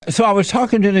So I was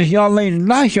talking to this young lady,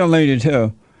 nice young lady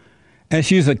too, and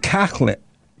she's a Catholic.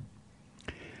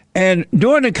 And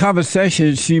during the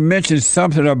conversation, she mentioned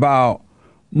something about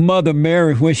Mother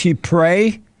Mary. When she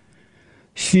prayed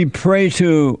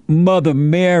to Mother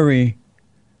Mary.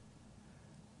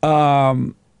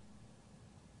 I'm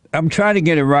trying to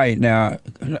get it right now,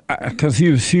 because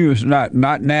she was not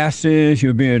nasty.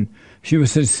 She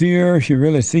was sincere. She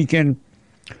really seeking.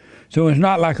 So it's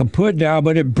not like a put down,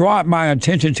 but it brought my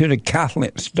attention to the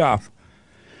Catholic stuff.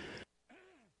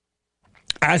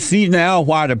 I see now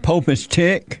why the Pope is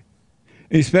ticked,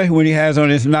 especially when he has on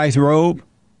this nice robe.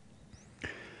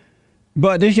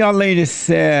 But this young lady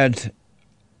said,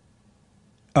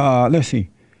 let's see,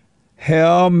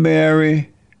 Hail Mary,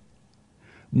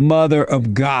 Mother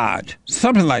of God.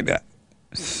 Something like that.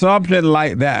 Something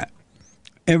like that.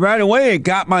 And right away, it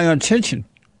got my attention.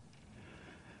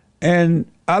 And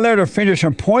I let her finish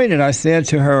her point, and I said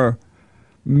to her,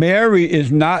 Mary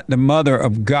is not the mother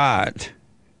of God.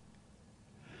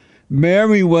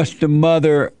 Mary was the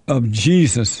mother of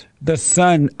Jesus, the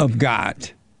Son of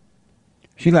God.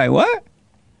 She's like, what?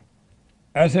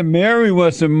 I said, Mary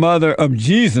was the mother of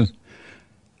Jesus,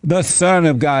 the Son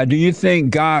of God. Do you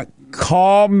think God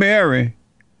called Mary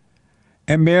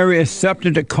and Mary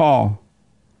accepted the call?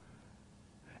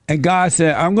 And God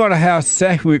said, I'm going to have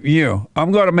sex with you.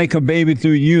 I'm going to make a baby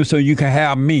through you so you can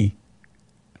have me.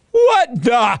 What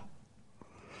the?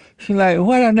 She's like,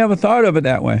 what? I never thought of it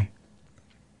that way.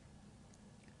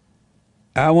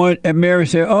 And Mary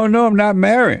said, oh, no, I'm not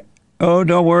married. Oh,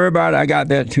 don't worry about it. I got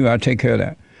that too. I'll take care of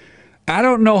that. I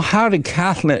don't know how the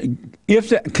Catholic,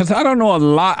 because I don't know a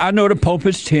lot. I know the Pope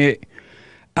is ticked.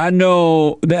 I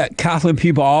know that Catholic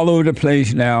people all over the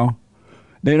place now,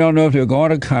 they don't know if they're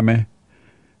going or coming.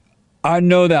 I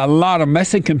know that a lot of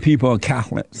Mexican people are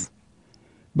Catholics.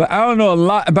 But I don't know a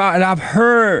lot about it. I've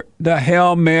heard the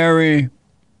Hail Mary,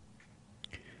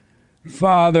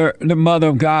 Father, the Mother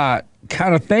of God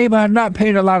kind of thing, but I've not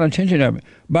paid a lot of attention to it.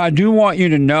 But I do want you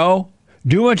to know,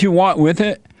 do what you want with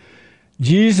it.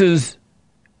 Jesus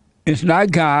is not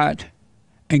God,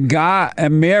 and God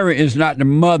and Mary is not the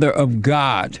mother of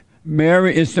God.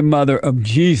 Mary is the mother of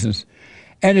Jesus.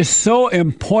 And it's so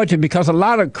important because a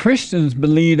lot of Christians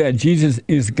believe that Jesus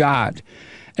is God.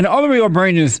 And the other reason I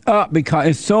bring this up because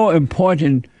it's so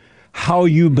important how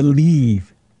you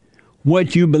believe,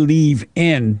 what you believe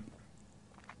in.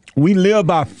 We live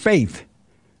by faith.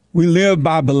 We live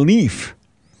by belief.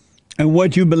 And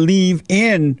what you believe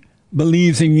in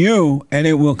believes in you, and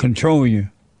it will control you.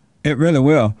 It really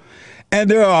will. And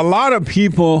there are a lot of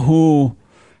people who,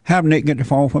 have Nick get the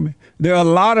phone for me. There are a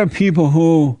lot of people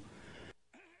who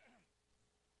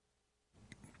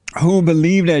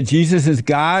believe that Jesus is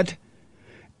God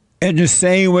in the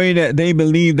same way that they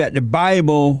believe that the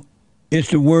Bible is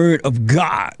the word of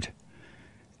God.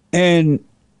 And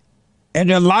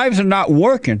their lives are not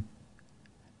working.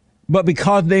 But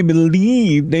because they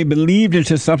believed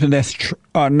into something that's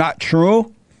not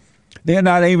true, they're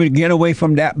not able to get away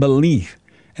from that belief,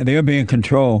 and they're being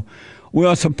controlled. We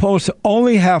are supposed to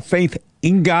only have faith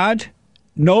in God,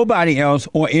 nobody else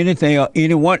or anything or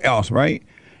anyone else, right?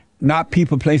 Not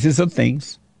people, places, or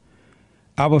things.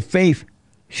 Our faith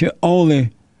should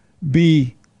only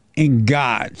be in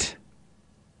God.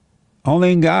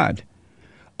 Only in God.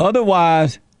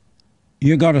 Otherwise,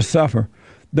 you're going to suffer.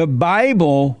 The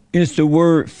Bible is the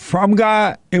word from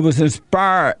God. It was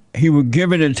inspired. He was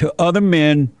giving it to other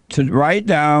men to write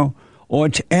down or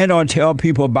tell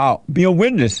people about, be a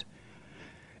witness.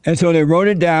 And so they wrote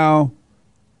it down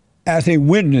as a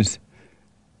witness.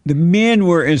 The men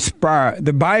were inspired.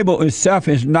 The Bible itself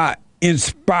is not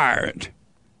inspired.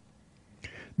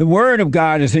 The word of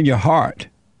God is in your heart.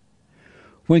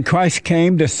 When Christ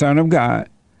came, the Son of God,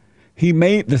 he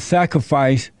made the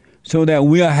sacrifice so that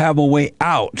we'll have a way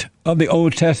out of the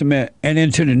Old Testament and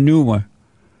into the new one,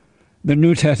 the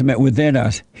New Testament within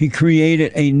us. He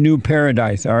created a new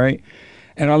paradise, all right?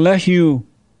 And unless you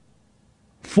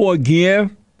forgive,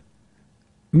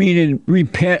 meaning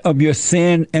repent of your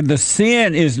sin, and the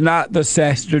sin is not the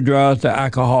sex, the drugs, the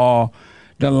alcohol,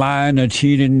 the lying, the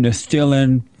cheating, the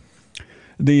stealing,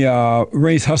 the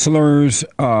race hustlers,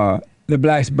 the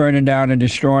blacks burning down and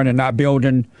destroying and not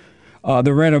building,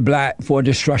 the red or black for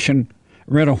destruction,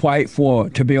 red or white for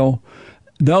to build.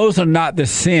 Those are not the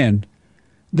sin.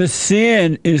 The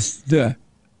sin is the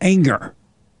anger.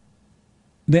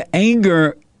 The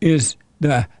anger is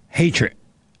the hatred.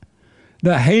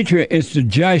 The hatred is the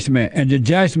judgment, and the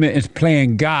judgment is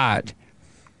playing God.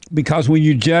 Because when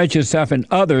you judge yourself and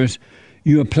others,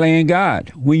 you are playing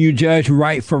God. When you judge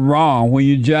right from wrong, when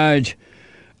you judge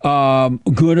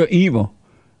good or evil,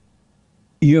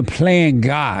 you're playing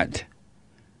God.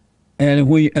 And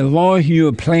as long as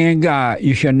you're playing God,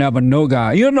 you shall never know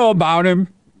God. You'll know about him.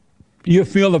 You'll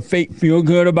feel the fake feel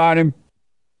good about him.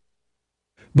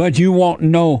 But you won't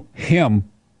know him.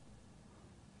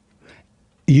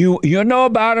 You'll know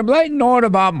about him like knowing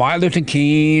about Martin Luther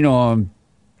King or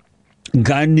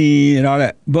Gandhi and all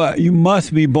that. But you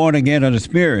must be born again of the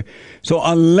Spirit. So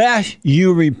unless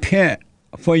you repent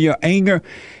for your anger,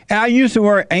 and I use the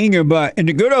word anger, but in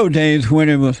the good old days when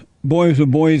it was boys were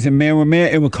boys and men were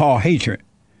men, it was called hatred.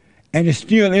 And it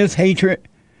still is hatred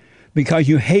because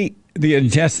you hate the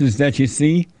injustice that you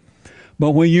see.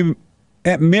 But when you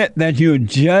admit that you're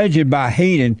judged by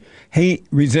hate,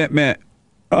 resentment,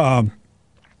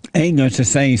 anger, it's the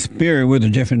same spirit with a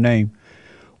different name.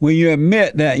 When you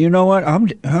admit that, you know what,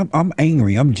 I'm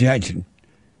angry, I'm judging,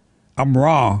 I'm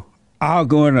wrong, I'll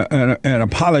go and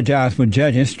apologize for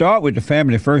judging. Start with the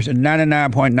family first, and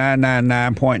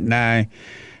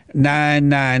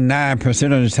 99.99999%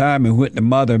 of the time is with the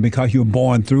mother because you're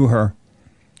born through her.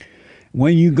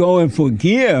 When you go and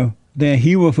forgive, then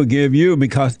he will forgive you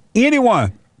because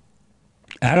anyone,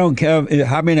 I don't care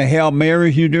how many Hail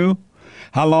Marys you do,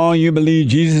 how long you believe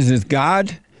Jesus is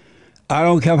God, I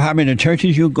don't care how many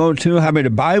churches you go to, how many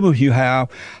Bibles you have,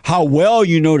 how well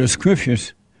you know the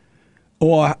scriptures,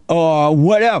 or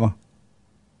whatever.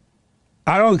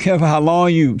 I don't care for how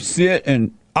long you sit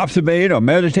and observe or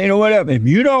meditate or whatever. If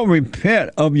you don't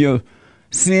repent of your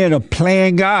sin of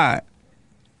playing God,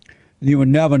 you will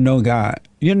never know God.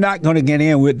 You're not going to get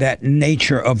in with that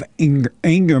nature of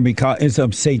anger because it's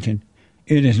of Satan.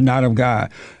 It is not of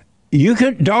God. You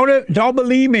can don't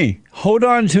believe me. Hold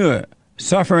on to it.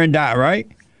 Suffer and die, right?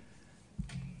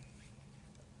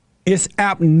 It's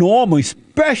abnormal,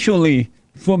 especially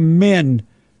for men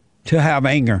to have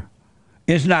anger.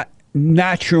 It's not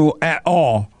natural at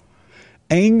all.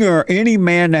 Anger, any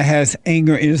man that has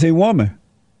anger is a woman.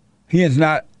 He has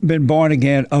not been born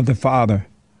again of the Father.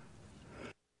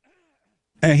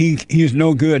 And he's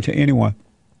no good to anyone.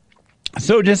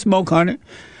 So just smoke on it.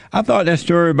 I thought that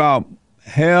story about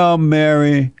Hail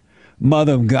Mary,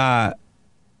 Mother of God,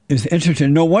 is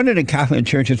interesting. No wonder the Catholic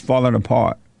Church is falling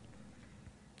apart.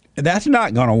 That's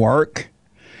not going to work.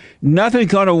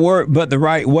 Nothing's going to work but the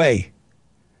right way.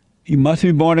 You must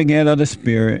be born again of the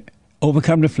Spirit,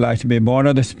 overcome the flesh, to be born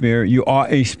of the Spirit. You are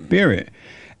a spirit.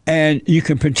 And you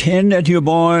can pretend that you're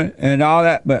born and all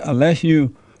that, but unless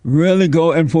you really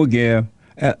go and forgive,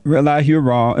 realize you're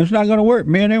wrong, it's not going to work,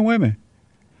 men and women.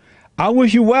 I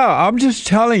wish you well. I'm just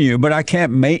telling you, but I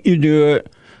can't make you do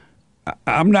it.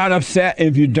 I'm not upset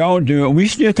if you don't do it. We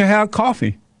still can have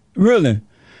coffee, really.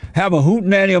 Have a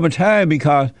hootenanny of a time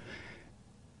because,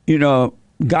 you know,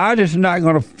 God is not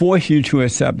going to force you to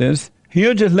accept this.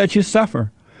 He'll just let you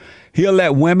suffer. He'll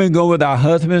let women go without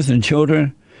husbands and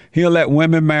children. He'll let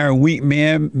women marry weak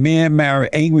men, men marry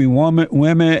angry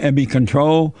women and be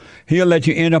controlled. He'll let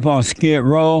you end up on Skid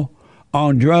Row,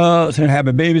 on drugs, and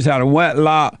having babies out of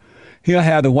wedlock. He'll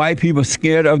have the white people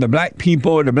scared of the black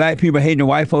people hating the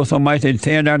white folks so much they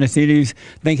tear down the cities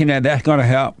thinking that that's going to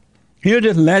help. He'll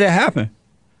just let it happen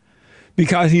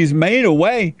because he's made a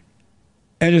way,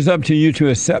 and it's up to you to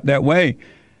accept that way.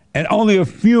 And only a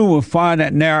few will find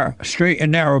that straight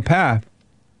and narrow path.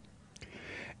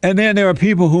 And then there are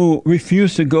people who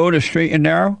refuse to go the straight and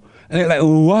narrow. And they're like,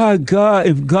 well, why God,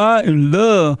 if God is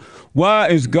love, why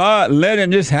is God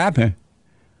letting this happen?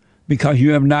 Because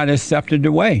you have not accepted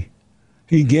the way.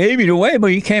 He gave you the way,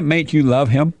 but he can't make you love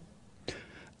him.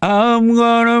 I'm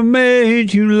gonna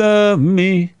make you love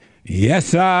me.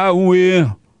 Yes, I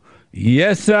will.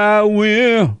 Yes, I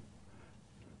will.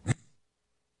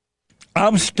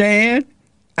 I'm staying.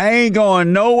 I ain't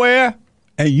going nowhere.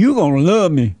 And you gonna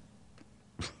love me.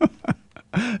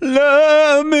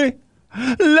 Love me.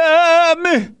 Love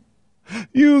me.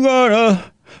 You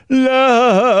gonna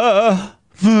love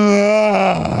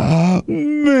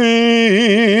me.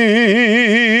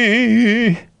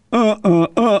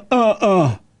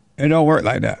 It don't work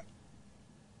like that.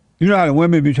 You know how the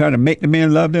women be trying to make the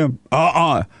men love them?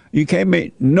 You can't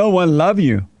make no one love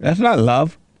you. That's not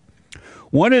love.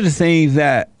 One of the things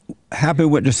that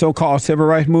happened with the so-called civil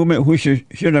rights movement, which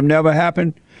should have never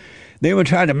happened, they were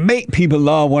trying to make people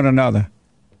love one another.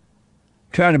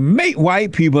 Trying to make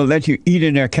white people let you eat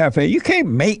in their cafe. You can't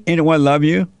make anyone love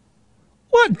you.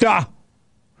 What the?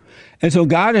 And so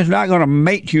God is not going to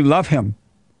make you love him.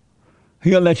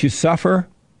 He'll let you suffer.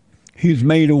 He's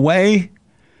made a way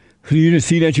for you to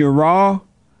see that you're wrong,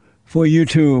 for you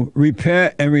to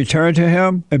repent and return to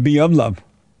him and be of love.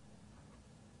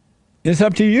 It's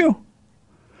up to you.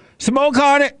 Smoke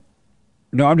on it.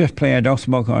 No, I'm just playing. Don't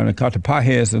smoke on it. Cause the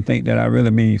potheads will think that I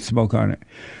really mean smoke on it.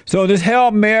 So this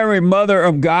Hail Mary, Mother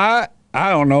of God, I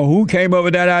don't know who came up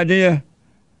with that idea.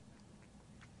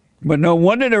 But no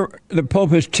wonder the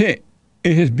Pope is tit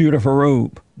in his beautiful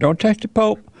robe. Don't touch the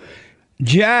Pope.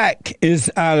 Jack is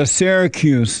out of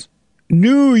Syracuse,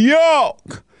 New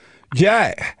York.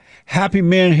 Jack, happy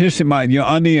Men History Month. You're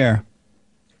on the air.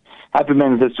 Happy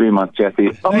Men's History Month,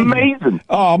 Jesse. Amazing.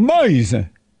 Oh, amazing.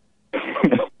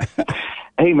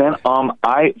 Hey, man. I'm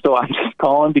just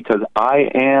calling because I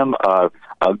am a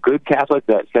good Catholic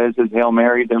that says his Hail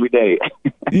Marys every day.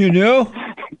 You do?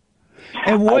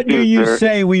 And what do you sir.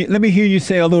 say? Let me hear you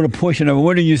say a little portion of it.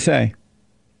 What do you say?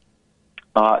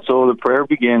 So the prayer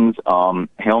begins,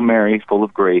 Hail Mary, full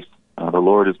of grace, the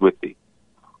Lord is with thee.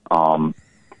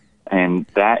 And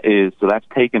that's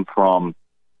taken from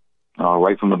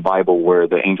right from the Bible, where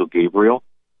the angel Gabriel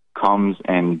comes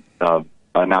and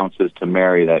announces to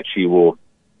Mary that she will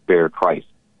bear Christ.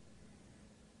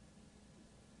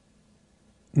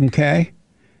 Okay.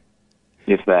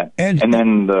 If that, and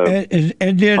then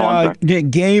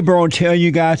did Gabriel tell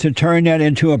you guys to turn that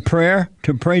into a prayer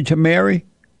to pray to Mary?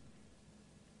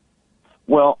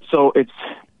 Well, so it's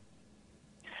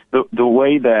the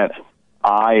way that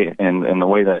and the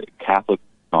way that Catholic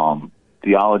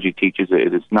theology teaches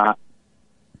it. It's not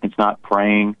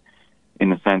praying in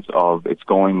the sense of it's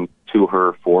going to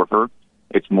her for her.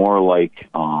 It's more like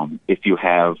if you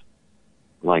have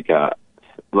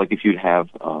if you'd have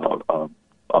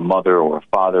a mother or a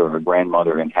father or a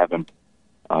grandmother in heaven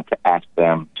to ask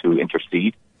them to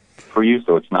intercede for you.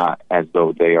 So it's not as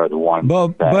though they are the one.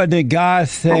 But did God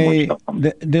say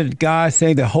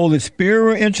the Holy Spirit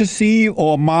will intercede,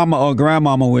 or mama or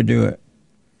grandmama would do it?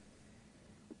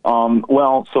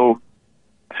 Well, so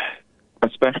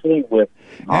especially with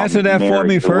answer that Mary, for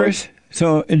me first.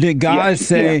 So did God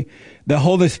say the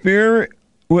Holy Spirit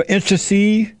will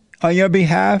intercede on your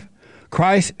behalf?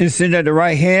 Christ is sitting at the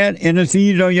right hand,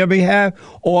 interceding on your behalf,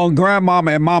 or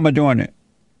grandmama and mama doing it?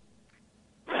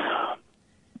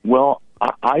 Well,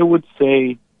 I would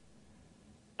say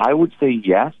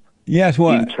yes. Yes,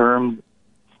 what?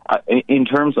 In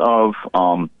terms of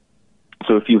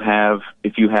so if you have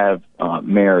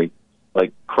Mary,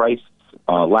 like Christ's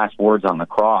last words on the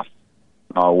cross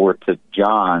were to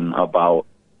John about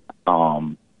how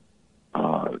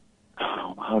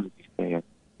did he say it?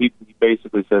 He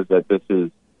basically says that this is,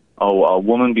 a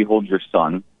woman, behold your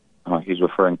son. He's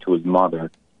referring to his mother.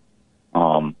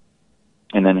 And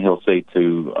then he'll say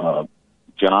to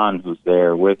John, who's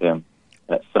there with him,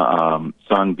 that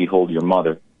son, behold your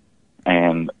mother.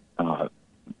 And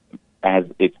as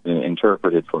it's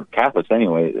interpreted for Catholics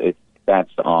anyway,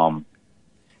 that's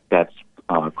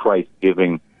Christ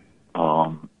giving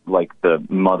like the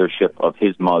mothership of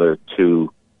his mother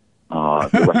to the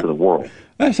rest of the world.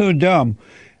 That's so dumb.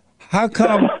 How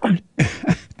come?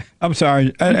 I'm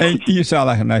sorry. You sound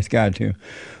like a nice guy too,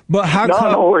 but how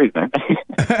come? No worries, man.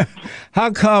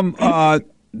 How come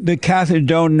the Catholics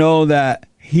don't know that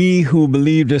he who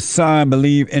believed the Son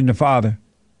believed in the Father?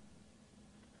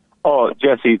 Oh,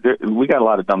 Jesse, we got a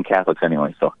lot of dumb Catholics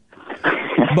anyway, so.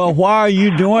 But why are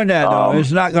you doing that, though?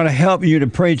 It's not going to help you to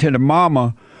pray to the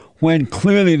mama when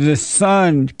clearly the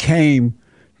Son came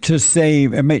to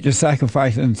save and make the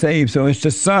sacrifice and save. So it's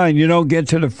the Son. You don't get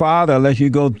to the Father unless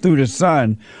you go through the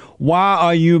Son. Why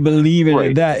are you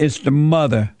believing that it's the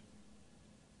mother?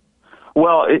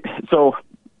 Well, so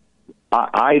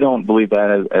I don't believe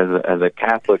that as a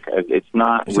Catholic. It's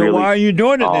not so really. So why are you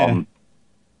doing it then?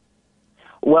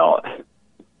 Well,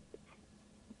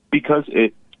 because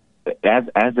as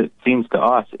it seems to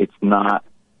us, it's not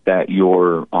that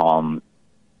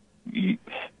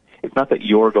it's not that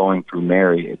you're going through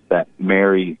Mary. It's that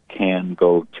Mary can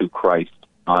go to Christ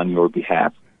on your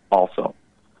behalf also.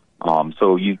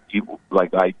 So you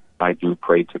like I do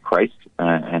pray to Christ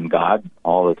and God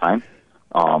all the time.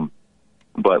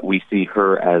 But we see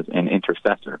her as an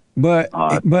intercessor. But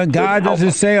God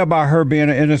doesn't say about her being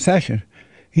an intercession.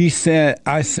 He said,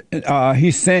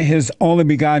 He sent His only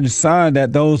begotten Son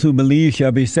that those who believe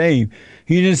shall be saved.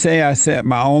 He didn't say, I sent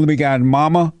my only begotten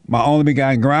mama, my only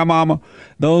begotten grandmama.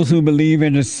 Those who believe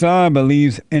in the Son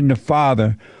believes in the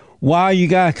Father. Why are you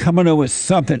guys coming up with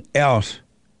something else?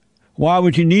 Why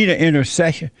would you need an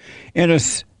intercessor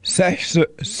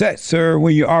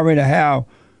when you already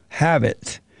have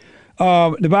it?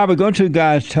 The Bible go to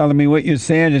guys telling me what you're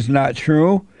saying is not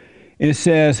true. It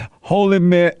says, Holy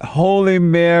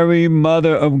Mary,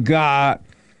 Mother of God,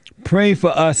 pray for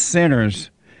us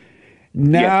sinners.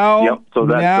 Now, So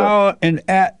that's and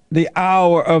at the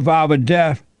hour of our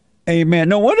death. Amen.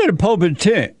 No wonder the Pope is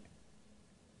tit.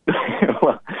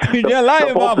 Well, You just like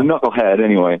your Paul's a mama. knucklehead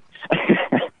anyway.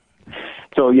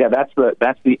 So yeah, that's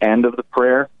the end of the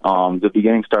prayer. The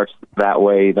beginning starts that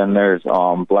way. Then there's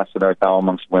blessed art thou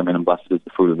amongst women, and blessed is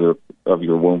the fruit of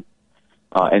your womb.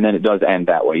 And then it does end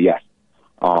that way, yes.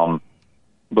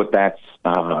 But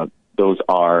those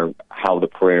are how the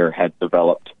prayer has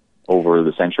developed over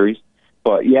the centuries.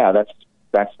 But yeah,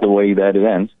 that's the way that it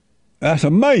ends. That's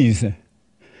amazing.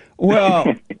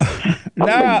 Well,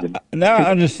 now I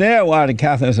understand why the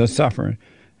Catholics are suffering.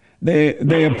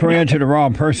 They are praying to the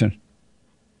wrong person.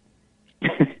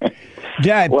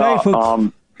 Jack,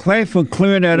 thanks for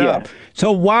clearing that up.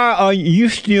 So why are you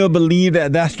still believe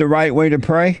that that's the right way to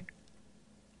pray?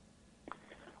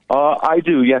 I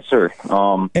do, yes, sir.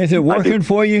 Is it working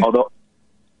for you? Although,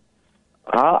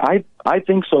 I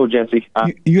think so, Jesse.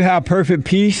 You have perfect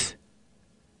peace?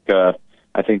 I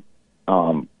think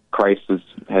Christ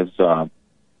has.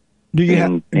 Do you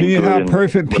have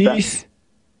perfect peace?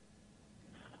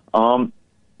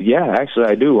 Yeah, actually,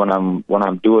 I do when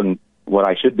I'm doing what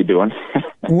I should be doing.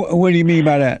 What do you mean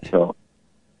by that? So,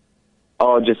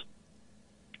 just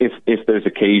if there's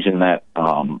occasion that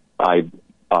I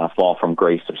fall from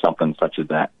grace or something such as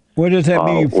that. What does that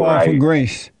mean? Fall from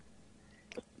grace?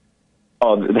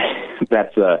 Oh,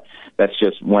 that's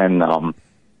just when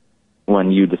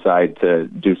you decide to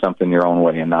do something your own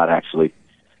way and not actually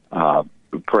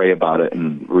pray about it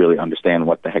and really understand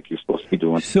what the heck you're supposed to be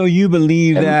doing. So you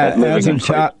believe that as a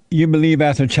child, you believe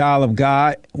as a child of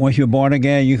God, once you're born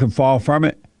again, you can fall from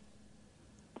it?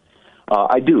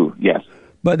 I do, yes.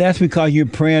 But that's because you're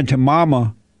praying to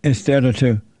Mama instead of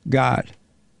to God.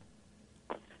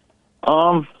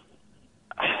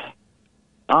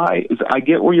 I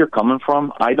get where you're coming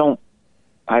from. I don't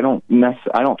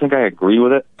think I agree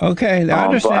with it. Okay, I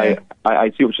understand. But I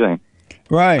see what you're saying.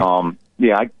 Right.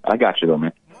 Yeah, I got you though,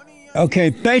 man. Okay,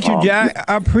 thank you, Jack.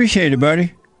 I appreciate it,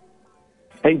 buddy.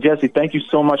 Hey, Jesse, thank you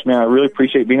so much, man. I really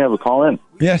appreciate being able to call in.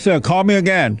 Yes, sir. Call me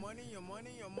again.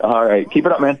 All right, keep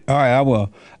it up, man. All right, I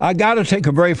will. I got to take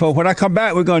a break, folks. When I come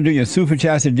back, we're going to do your Super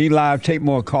Chats and D Live, take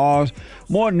more calls,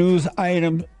 more news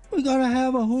items. We're going to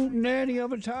have a hoot and nanny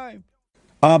of a time.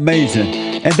 Amazing.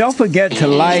 And don't forget to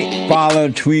like, follow,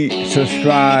 tweet,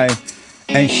 subscribe,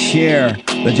 and share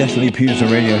the Jesse Lee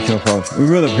Peterson radio show, folks. We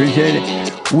really appreciate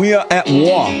it. We are at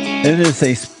war. It is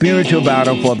a spiritual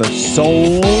battle for the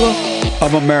soul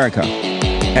of America.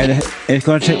 And it's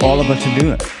going to take all of us to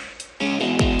do it.